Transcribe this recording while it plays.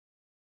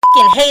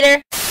fucking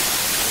hater.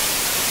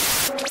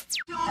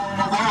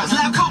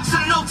 Lab coats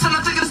and notes, and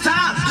I think it's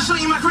time to show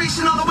you my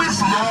creation all the way.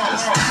 It's alive,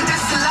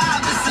 it's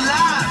alive, it's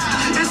alive,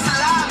 it's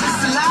alive,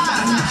 it's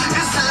alive,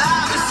 it's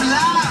alive, it's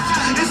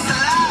alive, it's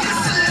alive,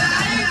 it's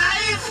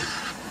alive.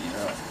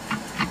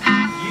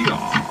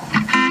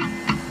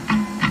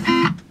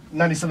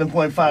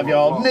 97.5,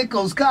 y'all.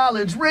 Nichols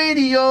College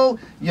Radio.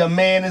 Your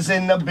man is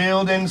in the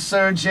building,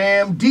 Sir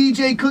Jam.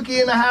 DJ Cookie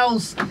in the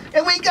house.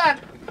 And we got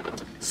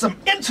some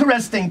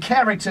interesting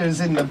characters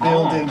in the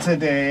building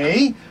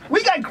today.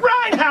 We got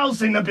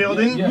Grindhouse in the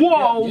building.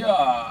 Whoa.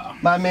 Yeah.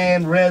 My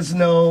man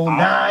Rezno,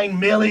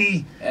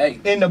 9 Hey.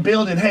 in the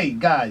building. Hey,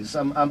 guys,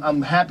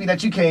 I'm happy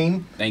that you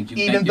came. Thank you.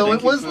 Even though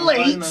it was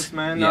late. Yes.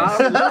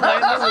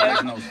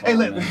 Hey,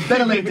 look,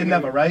 better late than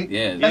never, right?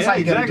 Yeah. That's how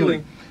you gotta do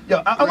it. Yo,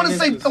 I want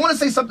to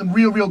say something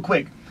real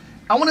quick.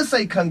 I want to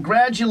say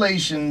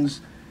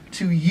congratulations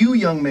to you,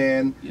 young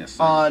man, yes,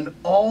 sir, on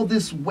all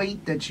this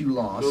weight that you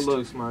lost. Good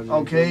looks, my G.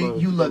 Okay,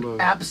 good you looks,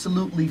 look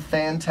absolutely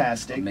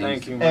fantastic. Amazing.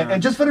 Thank you, man.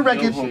 And just for the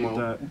record, No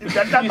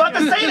I'm about to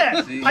say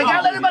that. I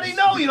gotta let everybody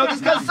know,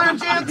 just because Sir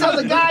Jam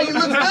tells a guy he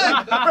looks good,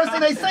 the first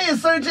thing they say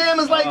is Sir Jam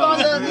is like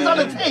he's on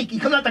the take. He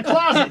comes out the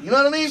closet. You know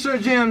what I mean? Sir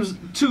Jam's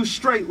too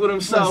straight with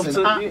himself.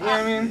 Listen, you know what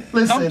I mean?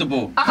 Listen,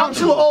 Comfortable. I'm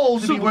too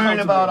old to be Super worrying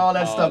about all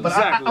that comfortable. stuff,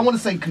 but Exactly. I want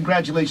to say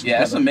congratulations. Yeah,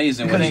 that's brother.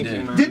 amazing what he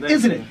Because- did.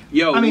 Isn't it?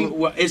 Yo, I mean,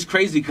 it's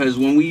crazy because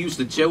when we used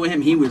to chill with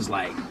him, he was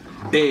like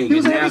big. He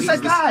was and a now heavyset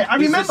he's the- guy. I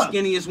remember. He's the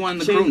skinniest one in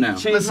the crew now.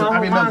 Change Listen, my I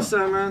whole remember.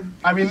 mindset, man.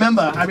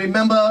 I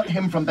remember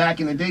him from back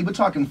in the day. We're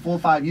talking 4 or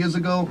 5 years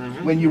ago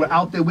when you were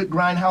out there with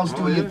Grindhouse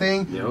doing your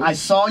thing. Yep. I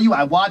saw you.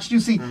 I watched you.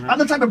 See, I'm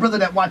the type of brother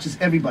that watches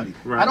everybody.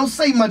 Right. I don't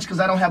say much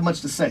because I don't have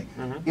much to say.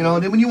 You know,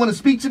 and then when you want to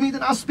speak to me,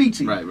 then I'll speak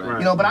to you. Right, right.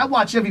 You know, but I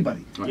watch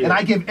everybody. Right. And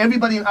I give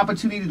everybody an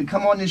opportunity to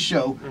come on this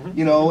show,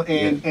 you know,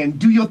 and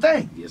do your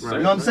thing. Yes, You sir.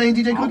 know what I'm saying,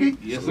 DJ Cookie?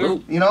 Yes, sir.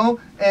 You know,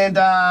 and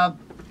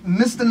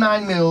Mr.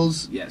 9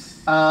 Millz, Yes.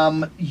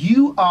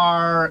 you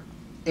are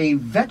a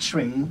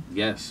veteran.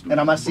 Yes. And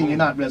I'm not saying you're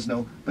not,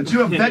 Rezno, but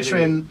you're a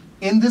veteran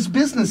in this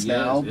business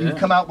now. Yes, yeah. You've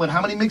come out with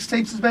how many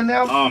mixtapes it's been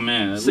now? Oh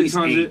man, at least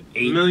 600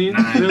 eight million?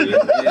 9. Million?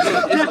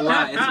 It's a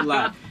lot. It's a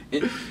lot.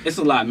 It's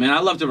a lot, man. I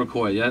love to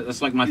record. Yeah,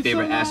 that's like my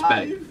favorite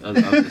aspect of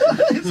this.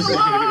 It's a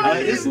lot.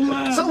 It's a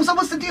lot. So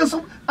what's the deal?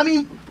 So I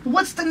mean,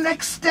 what's the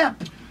next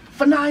step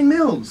for 9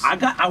 Millz?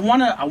 I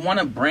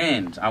wanna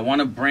brand. I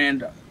wanna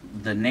brand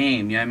the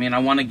name. You know what I mean? I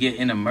wanna get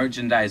into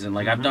merchandising.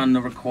 Like I've done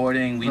the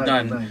recording.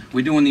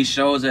 We're doing these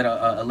shows at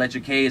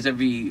Electric Haze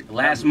every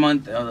last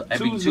month,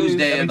 every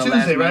Tuesday of the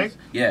last Tuesday, right? month.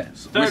 Yeah,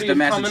 30th Worcester,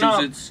 coming up.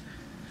 Massachusetts.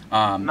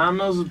 9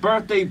 Millz'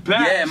 birthday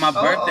bash. Yeah, my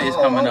birthday is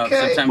coming up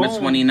okay. September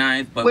Boom.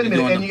 29th. But Wait a we're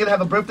minute, doing and you're gonna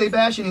have a birthday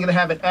bash, and you're gonna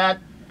have it at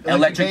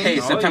Electric Haze,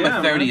 Haze? September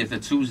yeah, man. 30th, a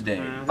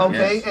Tuesday.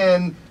 Okay, Yes.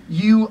 and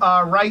you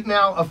are right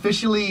now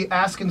officially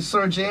asking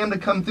Sir Jam to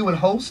come through and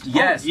host?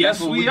 Yes, Yes,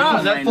 that's what we we're are.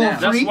 doing right now.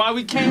 That's why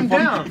we came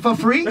down. For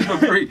free? For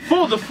free.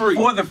 For the free.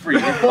 For the free,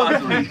 if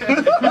possible. No, we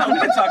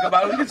can talk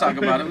about it. We can talk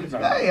about it.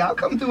 Hey, I'll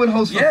come through and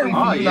host for Yeah, free for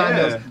oh, you, 9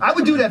 yeah. Millz. I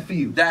would do that for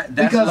you. That's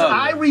because love.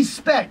 I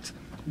respect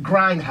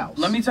Grindhouse.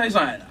 Let me tell you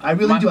something. I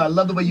really do. I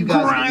love the way you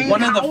guys do.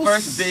 One of the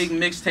first big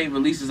mixtape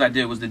releases I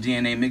did was the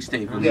DNA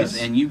mixtape release,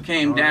 Yes. and you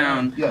came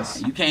down.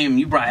 Yes.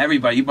 You brought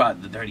everybody. You brought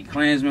the Dirty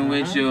Klansman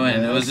with you,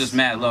 and it was Yes. just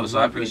mad love. So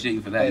I appreciate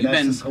you for that. Hey,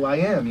 that's just who I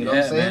am, you know what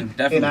I'm Yeah, saying? man,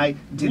 definitely. And I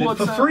did it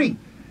for free.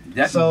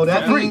 That's So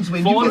that for free. means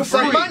when For you the get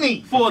some free.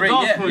 money, For Free,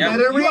 adult yeah, free. yeah.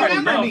 better You already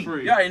remember know. me.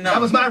 Free. You already know. That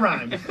was my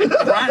rhyme.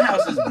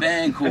 Grindhouse has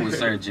been cool with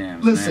Sir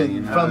Jams. Listen, man,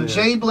 you know? from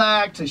Jay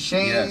Black to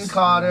Shane Yes.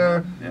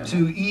 Carter Yeah.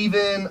 to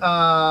even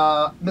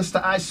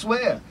Mr. I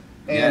Swear.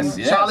 And Yes,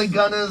 yes. Charlie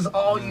Gunners,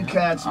 all you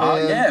cats, man.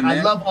 Oh, yeah, man.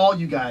 I love all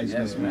you guys,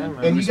 Yes, man.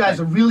 man. And you guys Respect.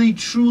 are really,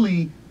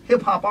 truly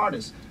hip-hop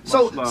artists.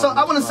 So Much love, so I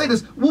much want to say love.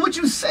 this. What would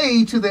you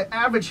say to the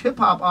average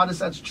hip-hop artist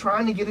that's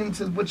trying to get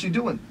into what you're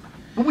doing?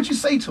 What would you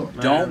say to him?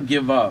 Don't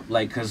give up,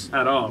 like, cause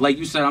At all. like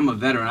you said, I'm a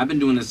veteran. I've been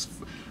doing this,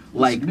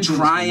 like, You've been doing this for a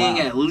trying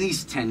while. at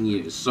least 10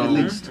 years. So, At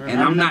least. and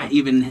I'm not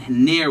even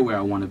near where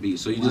I want to be.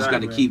 So you just got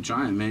to Exactly. keep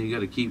trying, man. You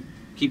got to keep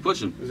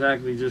pushing.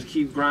 Exactly. Just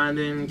keep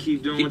grinding,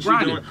 keep doing Keep what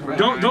you're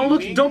grinding.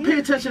 doing. Don't pay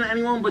attention to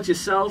anyone but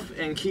yourself,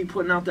 and keep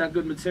putting out that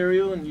good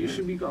material, and you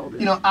should be golden.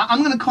 You know,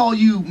 I'm gonna call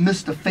you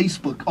Mr.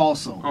 Facebook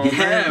also. Oh, Yeah,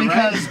 man.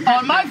 Because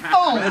on my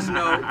phone,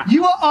 Rezno.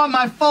 you are on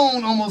my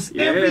phone almost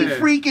every Yeah.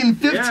 freaking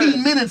 15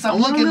 Yeah. minutes. I'm I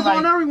wanna looking live like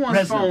on everyone's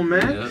Rezno. phone,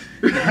 man. Yeah.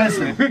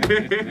 Rezno.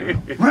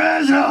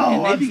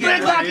 Rezno! they It's be 3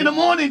 getting o'clock in the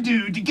morning,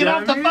 dude. To get Yeah,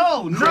 off the I mean,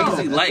 phone.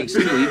 Crazy No. likes too.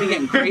 You be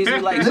getting crazy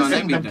likes on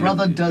Listen, the everything.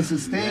 brother does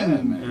his thing.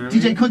 Yeah, man.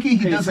 DJ Cookie,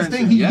 he Pay does his thing.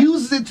 attention. He Yeah.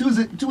 uses it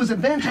to his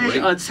advantage. Pay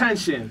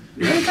attention.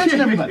 Pay attention,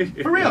 everybody.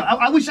 For real.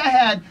 I wish I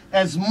had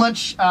as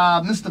much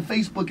Mr.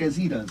 Facebook as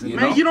he does. You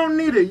Man, know? you don't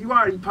need it. You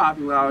already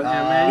popular out here,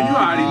 man. You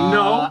already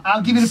know.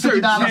 I'll give you the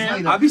 $50 Sir Jam.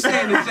 later. I'll be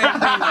saying the same thing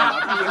now.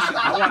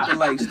 I want the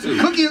likes too.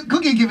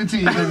 Cookie give it to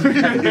you.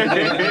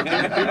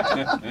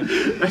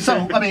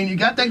 So, I mean, you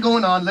got that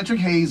going on, Electric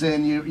Haze,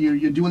 and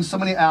you're doing so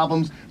many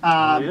albums.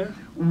 Yeah.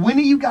 When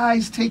are you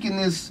guys taking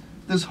this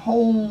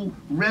whole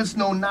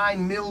Rezno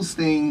 9 Millz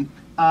thing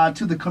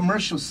to the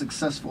commercial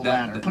successful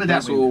ladder? Put it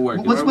that's that way. what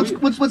we're working.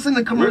 What's in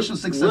the commercial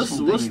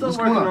successful We're thing? still What's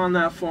working going on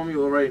that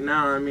formula right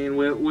now. I mean,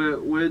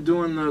 we're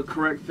doing the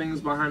correct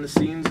things behind the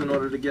scenes in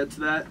order to get to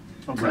that.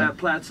 Okay. That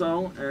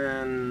plateau,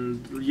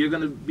 and you're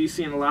going to be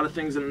seeing a lot of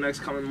things in the next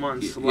coming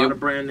months. A lot of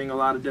branding, a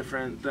lot of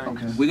different things.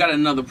 Okay. We got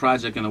another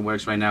project in the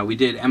works right now. We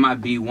did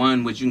M.I.B.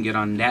 1, which you can get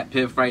on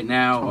NatPiff right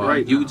now, or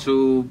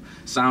YouTube,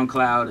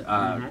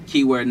 SoundCloud,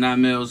 keyword not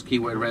Millz,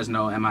 keyword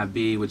Rezno,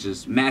 M.I.B., which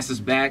is Masses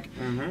Back,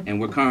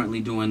 and we're currently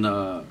doing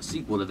the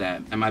sequel to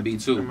that, M.I.B.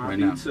 2 right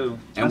now.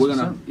 And we're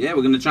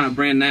gonna try and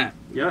brand that.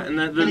 Yeah, and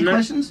then Any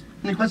questions?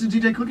 Any questions,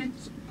 DJ Cookie?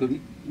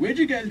 Where'd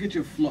you guys get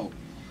your flow?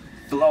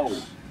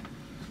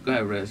 Go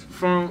ahead, Rez.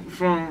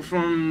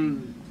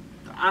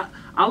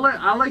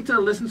 I like to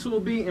listen to a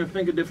beat and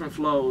think of different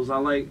flows. I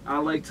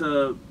like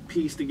to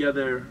piece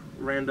together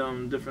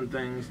random different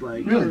things.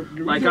 Like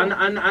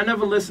I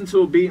never listen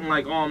to a beat and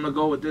like, oh, I'm gonna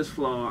go with this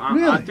flow.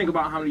 I think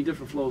about how many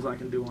different flows I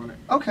can do on it.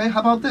 Okay,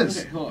 how about this?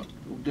 Okay, hold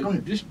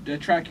on. The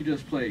track you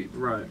just played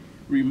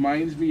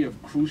reminds me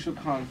of Crucial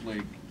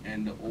Conflict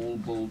and the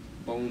old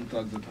Bone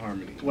Thugs of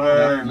Harmony.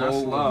 Word. That's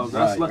love.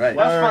 That's fun.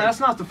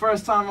 That's not the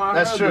first time I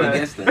heard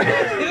that.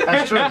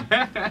 That's true.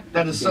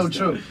 That is so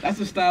true. That's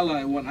the style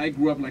when I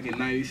grew up like in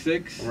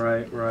 '96.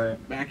 Right.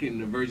 Back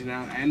in the Virgin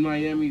Islands and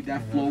Miami,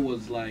 that flow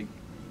was like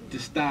the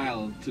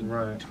style to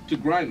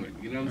grind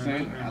with. You know what I'm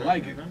saying? I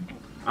like it.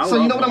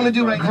 So you know what I'm gonna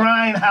do right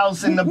now?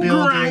 Grindhouse in the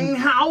building.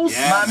 Grindhouse.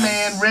 Yes. My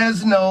man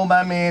Rezno,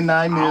 my man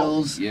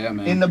Millz,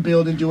 in the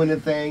building doing the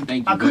thing.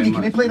 Thank you Cookie,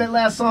 can they play that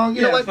last song?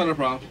 You know what? That's not a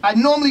problem. I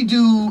normally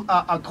do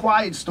a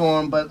Quiet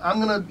Storm, but I'm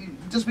gonna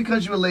just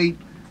because you're late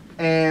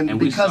and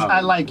because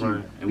I like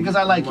you. Because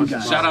I like you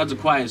guys. Shout out to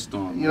Quiet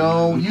Storm. You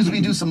know, usually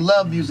we do some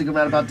love music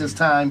around about this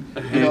time.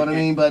 You know what I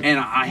mean? But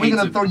we're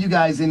gonna throw you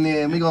guys in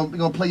there, and we're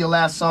gonna play your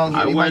last song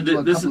here. We might do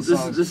a couple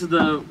songs. This is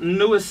the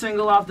newest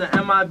single off the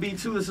M.I.B.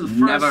 2. This is the first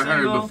Never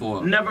single. heard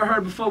before. Never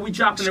heard before. We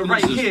dropping it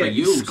right here. For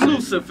you,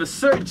 exclusive for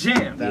Sir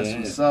Jam. That's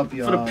what's up,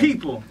 y'all. For the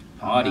people.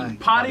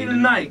 Party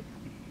tonight.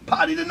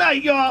 Party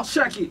tonight, y'all.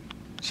 Check it.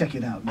 Check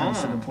it out.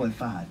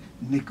 97.5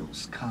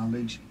 Nichols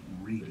College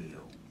Radio.